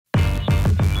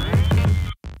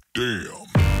Damn.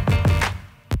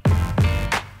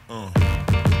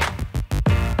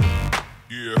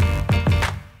 Yeah.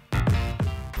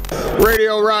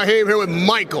 Radio Rahim here with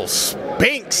Michael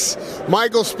Spinks.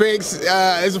 Michael Spinks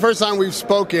is the first time we've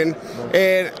spoken,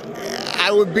 and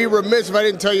I would be remiss if I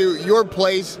didn't tell you your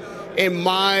place in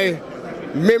my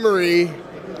memory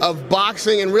of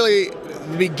boxing and really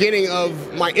the beginning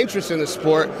of my interest in the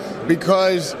sport,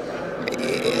 because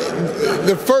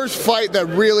the first fight that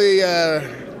really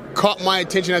caught my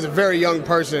attention as a very young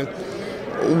person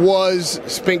was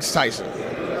Spinks Tyson.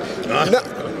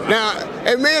 Now,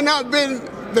 it may have not been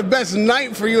the best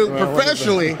night for you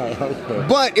professionally,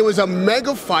 but it was a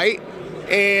mega fight,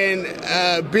 and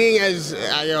being as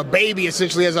a baby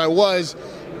essentially as I was,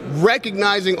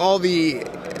 recognizing all the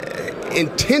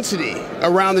intensity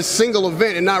around this single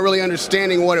event and not really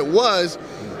understanding what it was,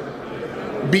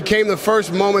 became the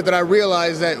first moment that I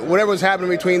realized that whatever was happening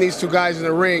between these two guys in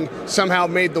the ring somehow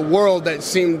made the world that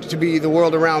seemed to be the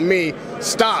world around me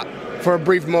stop for a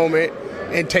brief moment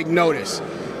and take notice.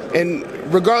 And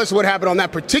regardless of what happened on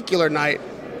that particular night,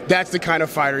 that's the kind of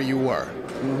fighter you were.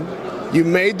 Mm-hmm. You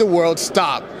made the world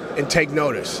stop and take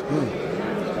notice.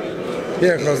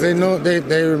 Yeah, because they know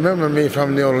they remember me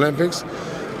from the Olympics,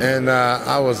 and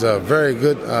I was a very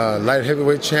good light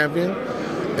heavyweight champion,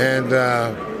 and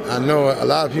I know a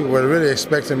lot of people were really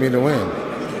expecting me to win.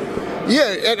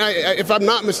 Yeah, and if I'm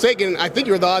not mistaken, I think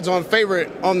you're the odds-on favorite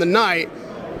on the night,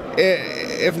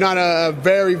 if not a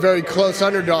very, very close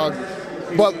underdog.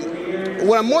 But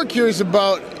what I'm more curious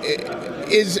about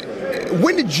is,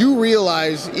 when did you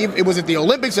realize, it was at the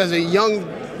Olympics as a young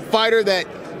fighter, that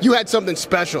you had something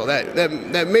special,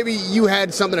 that maybe you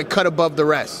had something to cut above the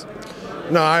rest?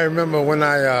 No, I remember when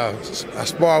I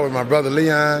sparred with my brother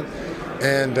Leon,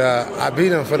 and I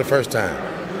beat him for the first time.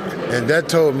 And that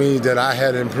told me that I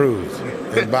had improved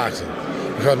in boxing.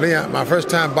 Because Leon, my first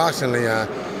time boxing Leon,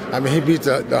 I mean, he beat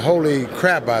the holy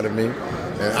crap out of me.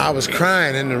 And I was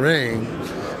crying in the ring,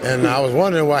 and I was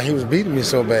wondering why he was beating me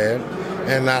so bad.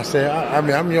 And I said,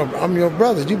 I'm your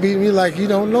brother. You beat me like you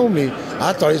don't know me.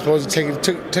 I thought he was supposed to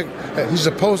he's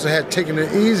supposed to have taken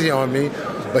it easy on me.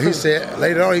 But he said,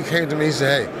 later on he came to me, he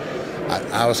said, hey,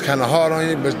 I was kind of hard on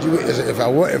you, but if I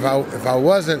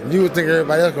wasn't, you would think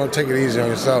everybody else going to take it easy on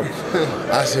you. So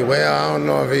I said, well, I don't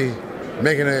know if he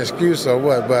making an excuse or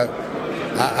what, but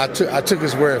I took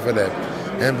his word for that.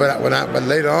 But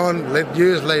later on,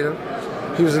 years later,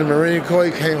 he was in the Marine Corps.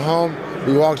 He came home.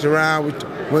 We walked around. We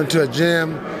went to a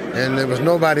gym, and there was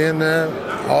nobody in there.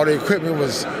 All the equipment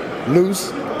was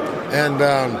loose, and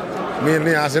me and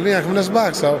Leon, I said, Leon, come on, let's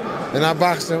box. So then I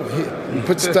boxed him. He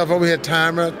put the stuff over. We had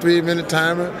timer, 3-minute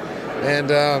timer,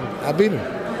 and I beat him.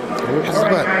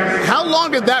 How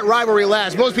long did that rivalry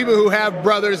last? Most people who have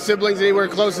brothers, siblings anywhere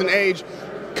close in age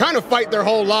kind of fight their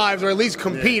whole lives, or at least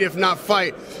compete, if not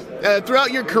fight.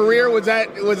 Throughout your career, was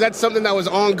that something that was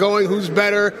ongoing? Who's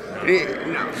better?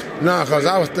 No, because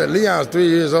Leon was 3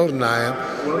 years older than I am,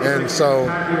 and so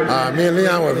me and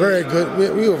Leon were very good.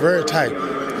 We were very tight.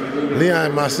 Leon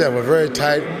and myself were very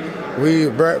tight. We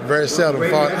very seldom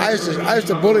fought. I used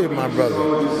to bully my brother.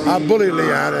 I bullied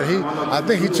Leon, and I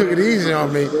think he took it easy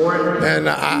on me. And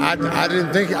I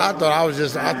didn't think. I thought I was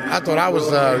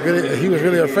really. He was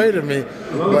really afraid of me,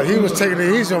 but he was taking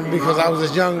it easy on me because I was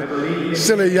his young,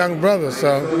 silly young brother.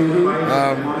 So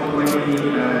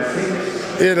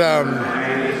it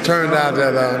turned out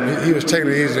that he was taking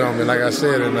it easy on me, like I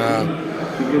said, and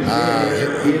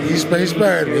he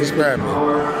spared me. He spared me.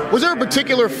 Was there a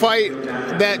particular fight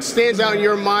that stands out in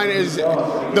your mind as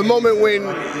the moment when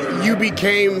you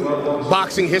became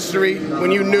boxing history,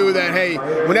 when you knew that, hey,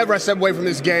 whenever I step away from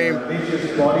this game,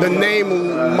 the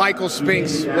name Michael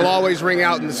Spinks will always ring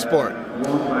out in the sport?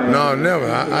 No,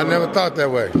 never. I never thought that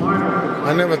way.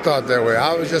 I never thought that way.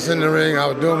 I was just in the ring. I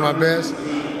was doing my best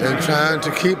and trying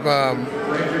to keep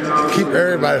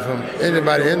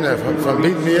anybody in there from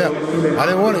beating me up. I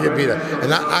didn't want to get beat up,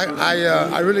 and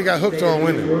I really got hooked on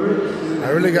winning. I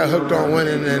really got hooked on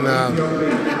winning, and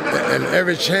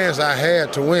every chance I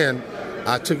had to win,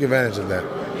 I took advantage of that.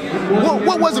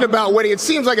 What was it about winning? It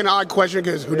seems like an odd question,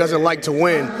 because who doesn't like to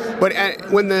win? But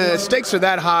when the stakes are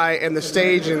that high and the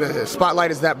stage and the spotlight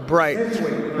is that bright,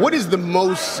 what is the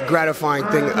most gratifying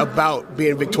thing about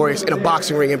being victorious in a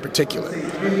boxing ring in particular?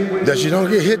 That you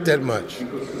don't get hit that much.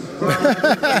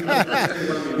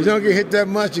 You don't get hit that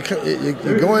much. You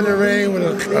go in the ring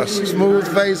with a smooth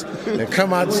face and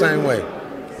come out the same way.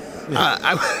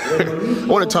 I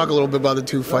want to talk a little bit about the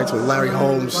two fights with Larry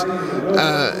Holmes.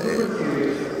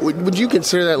 Would you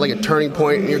consider that like a turning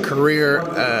point in your career?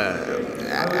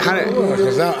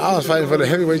 Because I was fighting for the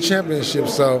heavyweight championship,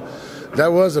 so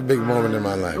that was a big moment in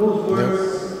my life.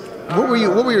 What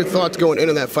were your thoughts going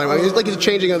into that fight? I mean, it's like it's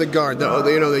changing of the guard.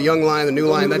 The young lion, the new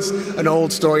lion. That's an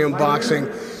old story in boxing.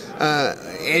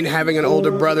 And having an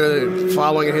older brother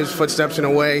following in his footsteps in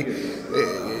a way.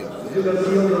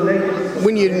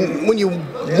 When you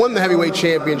won the heavyweight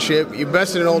championship, you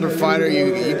bested an older fighter.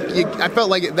 I felt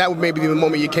like that would maybe be the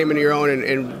moment you came into your own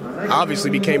and obviously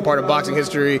became part of boxing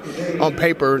history on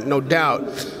paper, no doubt.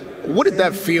 What did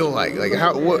that feel like? Like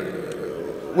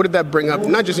what did that bring up?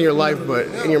 Not just in your life, but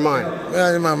in your mind.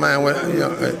 Well, in my mind,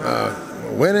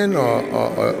 winning or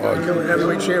becoming a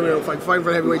heavyweight champion, fighting for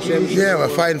the heavyweight championship. Yeah, well,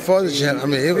 fighting for the champ. I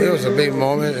mean, it was a big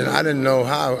moment, and I didn't know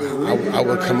how I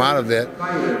would come out of that,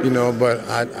 But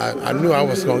I knew I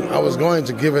was going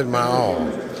to give it my all,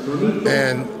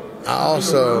 and I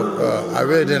also I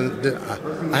really didn't.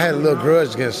 I had a little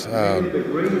grudge against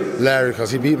Larry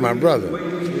because he beat my brother.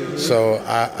 So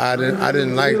I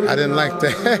didn't like that.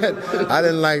 I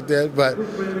didn't like that, but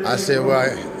I said, well,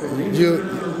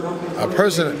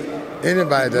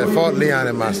 anybody that fought Leon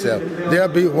and myself, they'll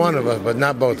beat one of us, but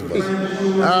not both of us.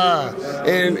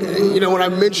 And when I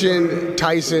mentioned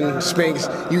Tyson, Spinks,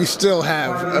 you still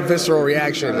have a visceral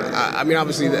reaction. I mean,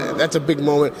 obviously that's a big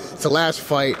moment. It's the last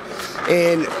fight,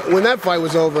 and when that fight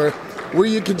was over, were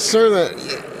you concerned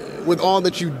that, with all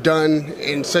that you've done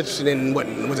in what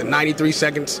was it, 93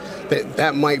 seconds,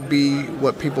 that might be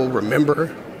what people remember?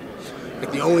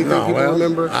 Like the only thing people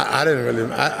remember? I didn't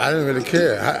really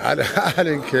care. I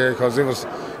didn't care because it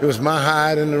was my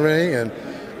hide in the ring, and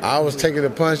I was taking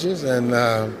the punches, and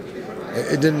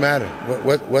it didn't matter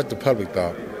what the public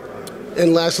thought.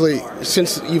 And lastly,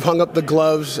 since you've hung up the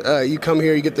gloves, you come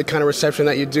here, you get the kind of reception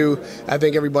that you do. I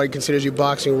think everybody considers you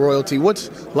boxing royalty. What's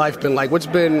life been like? What's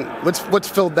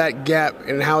filled that gap,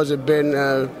 and how has it been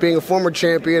being a former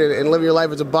champion and living your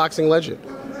life as a boxing legend?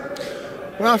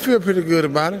 Well, I feel pretty good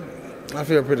about it. I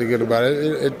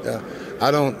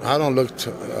don't look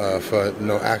for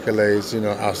no accolades,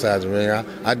 outside the ring.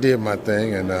 I did my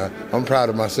thing, and I'm proud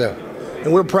of myself.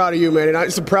 And we're proud of you, man. And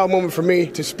it's a proud moment for me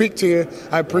to speak to you.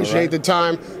 I appreciate the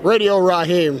time. Radio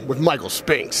Rahim with Michael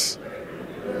Spinks.